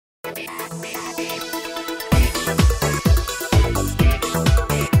Hi,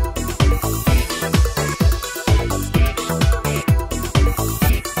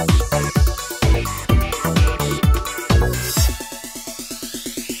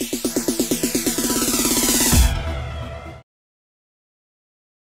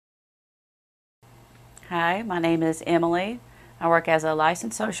 my name is Emily. I work as a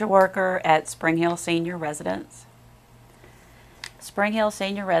licensed social worker at Spring Hill Senior Residence. Spring Hill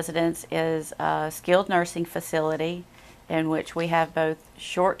Senior Residence is a skilled nursing facility in which we have both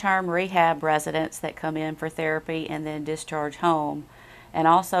short-term rehab residents that come in for therapy and then discharge home, and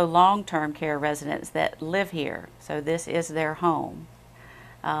also long-term care residents that live here. So this is their home.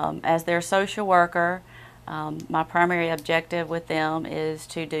 As their social worker, my primary objective with them is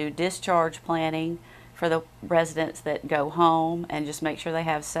to do discharge planning for the residents that go home and just make sure they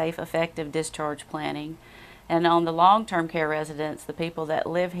have safe, effective discharge planning. And on the long-term care residents, the people that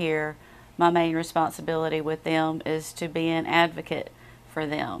live here, my main responsibility with them is to be an advocate for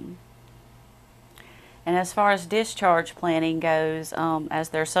them. And as far as discharge planning goes, as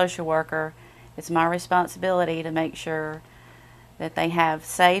their social worker, it's my responsibility to make sure that they have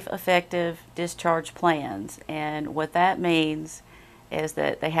safe, effective discharge plans. And what that means is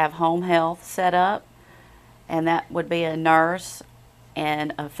that they have home health set up, and that would be a nurse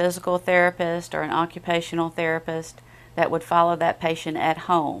and a physical therapist or an occupational therapist that would follow that patient at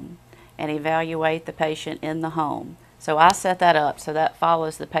home and evaluate the patient in the home. So I set that up so that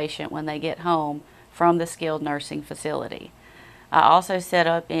follows the patient when they get home from the skilled nursing facility. I also set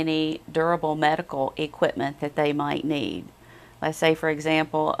up any durable medical equipment that they might need. Let's say, for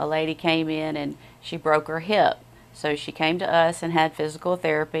example, a lady came in and she broke her hip. So she came to us and had physical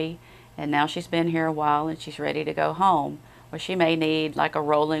therapy, and now she's been here a while and she's ready to go home. Well, she may need like a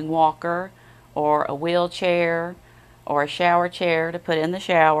rolling walker or a wheelchair or a shower chair to put in the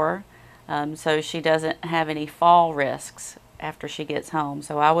shower, so she doesn't have any fall risks after she gets home.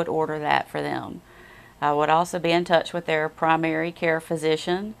 So I would order that for them. I would also be in touch with their primary care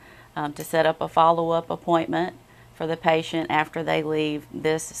physician to set up a follow-up appointment for the patient after they leave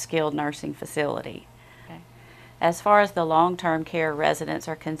this skilled nursing facility. As far as the long-term care residents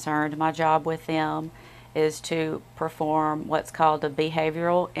are concerned, my job with them is to perform what's called a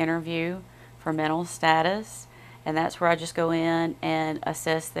behavioral interview for mental status, and that's where I just go in and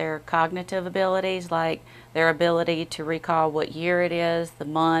assess their cognitive abilities, like their ability to recall what year it is, the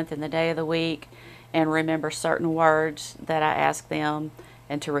month, and the day of the week, and remember certain words that I ask them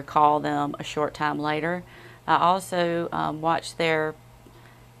and to recall them a short time later. I also watch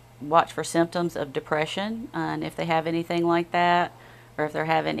for symptoms of depression, and if they have anything like that, or if they're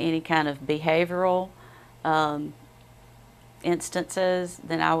having any kind of behavioral instances,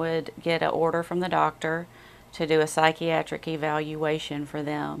 then I would get an order from the doctor to do a psychiatric evaluation for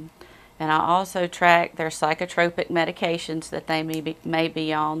them. And I also track their psychotropic medications that they may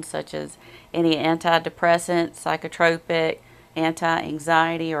be on, such as any antidepressant, psychotropic,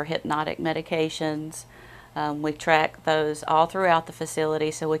 anti-anxiety, or hypnotic medications. We track those all throughout the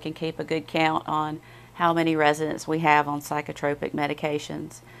facility so we can keep a good count on how many residents we have on psychotropic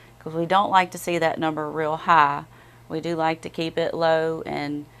medications, because we don't like to see that number real high. We do like to keep it low,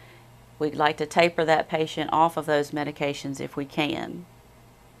 and we'd like to taper that patient off of those medications if we can.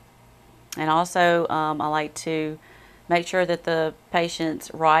 And also I like to make sure that the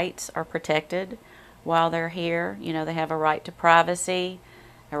patient's rights are protected while they're here. You know, they have a right to privacy,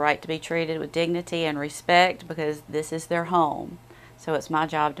 a right to be treated with dignity and respect, because this is their home. So it's my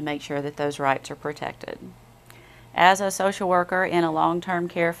job to make sure that those rights are protected. As a social worker in a long-term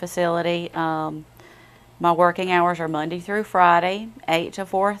care facility, my working hours are Monday through Friday, 8 to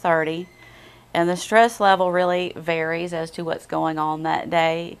 4:30, and the stress level really varies as to what's going on that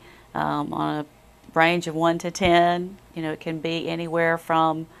day. On a range of 1 to 10, you know, it can be anywhere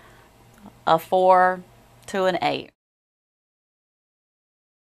from a 4 to an 8.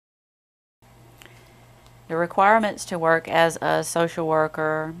 The requirements to work as a social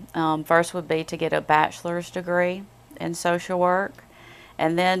worker, first would be to get a bachelor's degree in social work,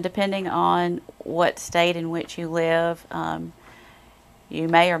 and then depending on what state in which you live, you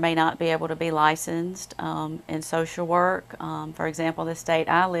may or may not be able to be licensed in social work. For example, the state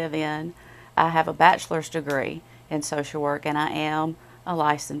I live in, I have a bachelor's degree in social work, and I am a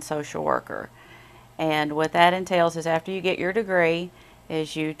licensed social worker. And what that entails is, after you get your degree,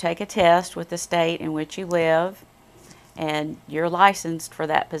 is you take a test with the state in which you live, and you're licensed for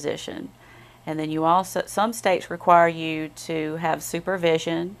that position. And then you also, some states require you to have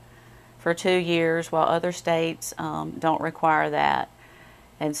supervision for 2 years, while other states don't require that.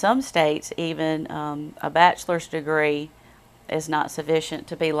 And some states, even a bachelor's degree is not sufficient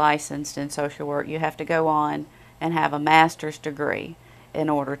to be licensed in social work. You have to go on and have a master's degree in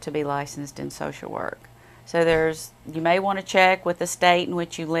order to be licensed in social work. So you may want to check with the state in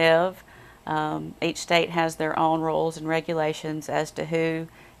which you live. Each state has their own rules and regulations as to who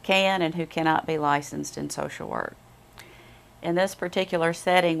can and who cannot be licensed in social work. In this particular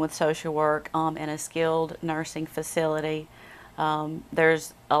setting with social work in a skilled nursing facility,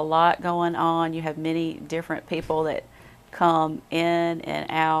 there's a lot going on. You have many different people that come in and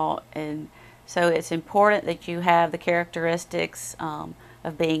out, and so it's important that you have the characteristics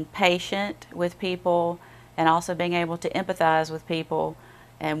of being patient with people and also being able to empathize with people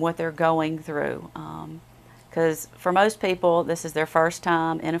and what they're going through. Because for most people, this is their first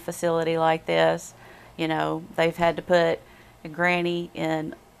time in a facility like this. You know, they've had to put a granny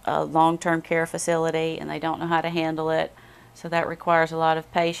in a long-term care facility and they don't know how to handle it. So that requires a lot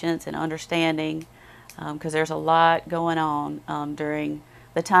of patience and understanding, because there's a lot going on during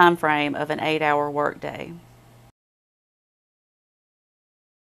the time frame of an 8-hour workday.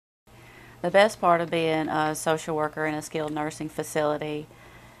 The best part of being a social worker in a skilled nursing facility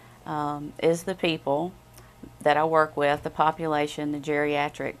is the people that I work with, the population, the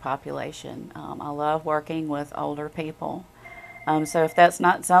geriatric population. I love working with older people. So if that's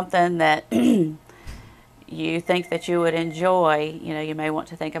not something that you think that you would enjoy, you know, you may want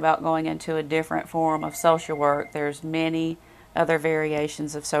to think about going into a different form of social work. There's many other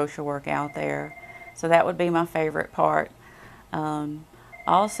variations of social work out there. So that would be my favorite part.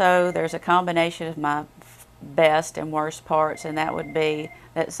 Also, there's a combination of my best and worst parts, and that would be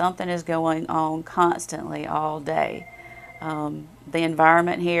that something is going on constantly all day. The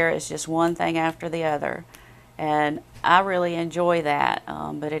environment here is just one thing after the other, and I really enjoy that,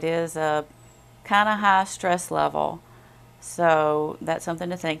 but it is a kind of high stress level, so that's something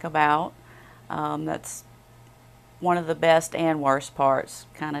to think about. That's one of the best and worst parts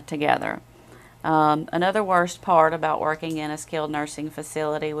kind of together. Another worst part about working in a skilled nursing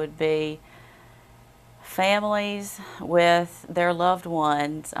facility would be families with their loved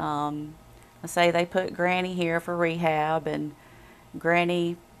ones. Let's say they put Granny here for rehab, and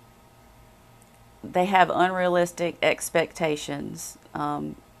Granny, they have unrealistic expectations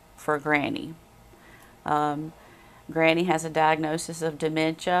for Granny. Granny has a diagnosis of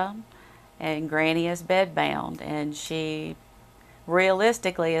dementia, and Granny is bedbound, and she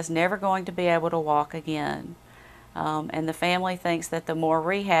realistically is never going to be able to walk again. And the family thinks that the more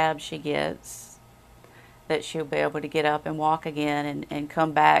rehab she gets, that she'll be able to get up and walk again and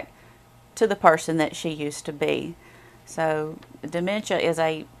come back to the person that she used to be. So dementia is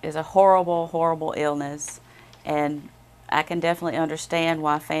a horrible, horrible illness, and I can definitely understand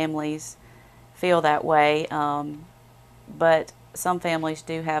why families feel that way, but some families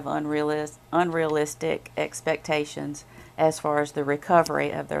do have unrealistic expectations as far as the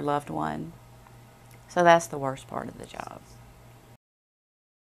recovery of their loved one. So that's the worst part of the job.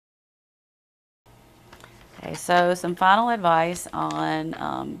 Okay, so some final advice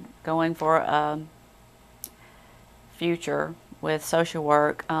on going for a future with social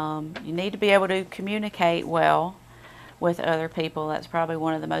work. You need to be able to communicate well with other people. That's probably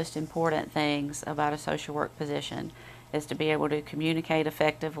one of the most important things about a social work position, is to be able to communicate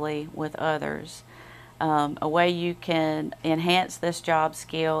effectively with others. A way you can enhance this job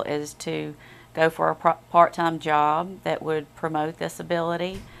skill is to go for a part-time job that would promote this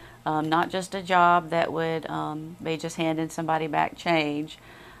ability. Not just a job that would be just handing somebody back change.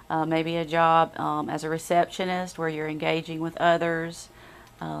 Maybe a job as a receptionist where you're engaging with others.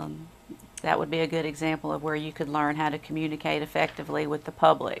 That would be a good example of where you could learn how to communicate effectively with the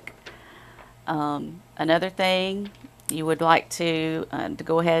public. Another thing, you would like to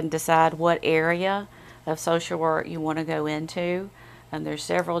go ahead and decide what area of social work you want to go into. And there's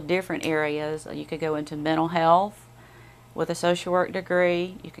several different areas. You could go into mental health with a social work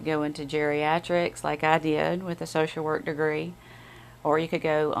degree. You could go into geriatrics like I did with a social work degree. Or you could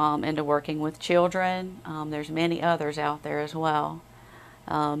go into working with children. There's many others out there as well.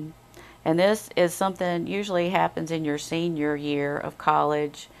 And this is something usually happens in your senior year of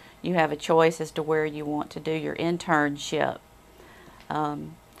college. You have a choice as to where you want to do your internship.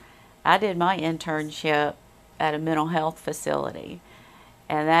 I did my internship at a mental health facility,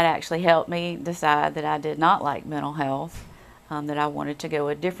 and that actually helped me decide that I did not like mental health, that I wanted to go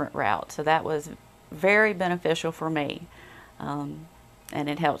a different route. So that was very beneficial for me, and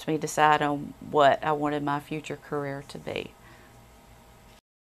it helped me decide on what I wanted my future career to be.